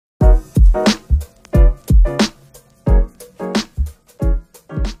Hey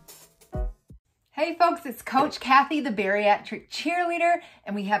folks, it's Coach Kathy, the bariatric cheerleader,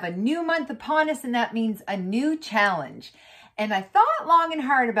 and we have a new month upon us, and that means a new challenge. And I thought long and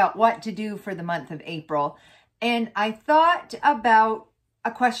hard about what to do for the month of April, and I thought about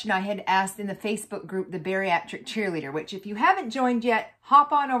a question I had asked in the Facebook group, the Bariatric Cheerleader, which if you haven't joined yet,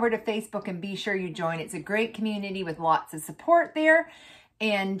 hop on over to Facebook and be sure you join. It's a great community with lots of support there.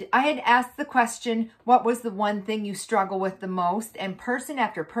 And I had asked the question, what was the one thing you struggle with the most? And person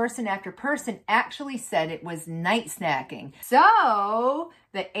after person after person actually said it was night snacking. So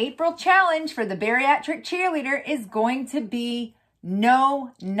the April challenge for the Bariatric Cheerleader is going to be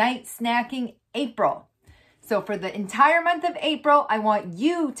no night snacking April. So for the entire month of April, I want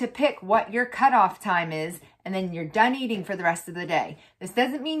you to pick what your cutoff time is, and then you're done eating for the rest of the day. This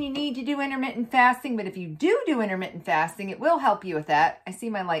doesn't mean you need to do intermittent fasting, but if you do intermittent fasting, it will help you with that. I see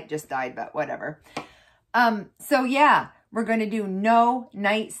my light just died, but whatever. So yeah, we're going to do no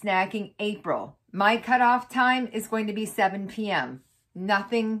night snacking April. My cutoff time is going to be 7 p.m.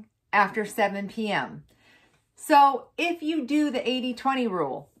 Nothing after 7 p.m. So if you do the 80-20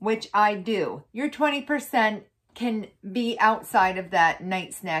 rule, which I do, your 20% can be outside of that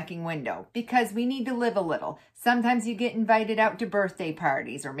night snacking window because we need to live a little. Sometimes you get invited out to birthday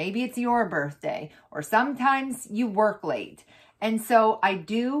parties, or maybe it's your birthday, or sometimes you work late. And so I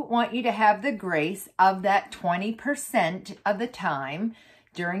do want you to have the grace of that 20% of the time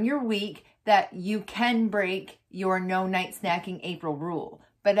during your week that you can break your no night snacking April rule.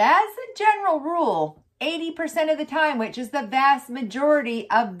 But as a general rule, 80% of the time, which is the vast majority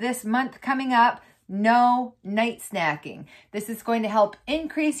of this month coming up, no night snacking. This is going to help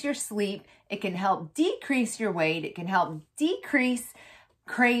increase your sleep. It can help decrease your weight. It can help decrease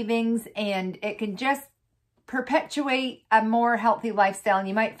cravings, and it can just perpetuate a more healthy lifestyle. And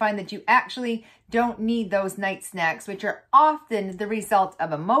you might find that you actually don't need those night snacks, which are often the result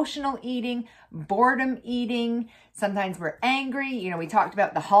of emotional eating, boredom eating. Sometimes we're angry. You know, we talked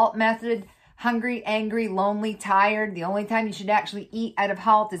about the HALT method. Hungry, angry, lonely, tired. The only time you should actually eat out of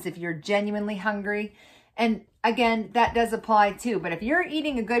HALT is if you're genuinely hungry. And again, that does apply too. But if you're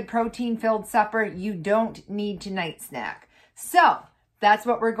eating a good protein-filled supper, you don't need to night snack. So that's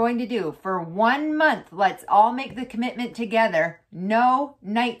what we're going to do. For 1 month, let's all make the commitment together. No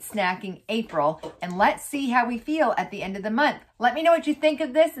night snacking April. And let's see how we feel at the end of the month. Let me know what you think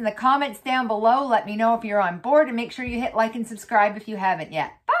of this in the comments down below. Let me know if you're on board, and make sure you hit like and subscribe if you haven't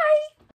yet. Bye!